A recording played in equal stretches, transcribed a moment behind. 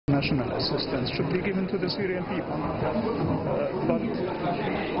international assistance should be given to the Syrian people, but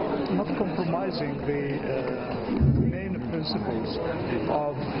not compromising the main principles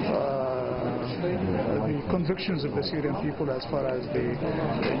of the convictions of the Syrian people as far as the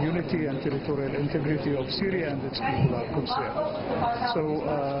unity and territorial integrity of Syria and its people are concerned.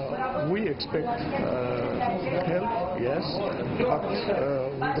 So we expect help, yes, but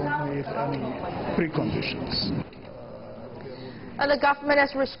we don't need any preconditions. And the government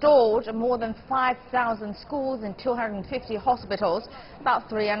has restored more than 5,000 schools and 250 hospitals. About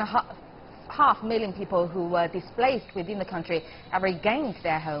 3.5 million people who were displaced within the country have regained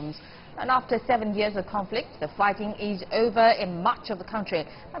their homes. And after 7 years of conflict, the fighting is over in much of the country.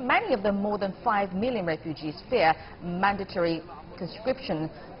 And many of the more than 5 million refugees fear mandatory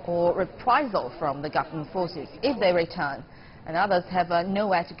conscription or reprisal from the government forces if they return. And others have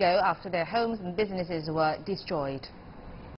nowhere to go after their homes and businesses were destroyed.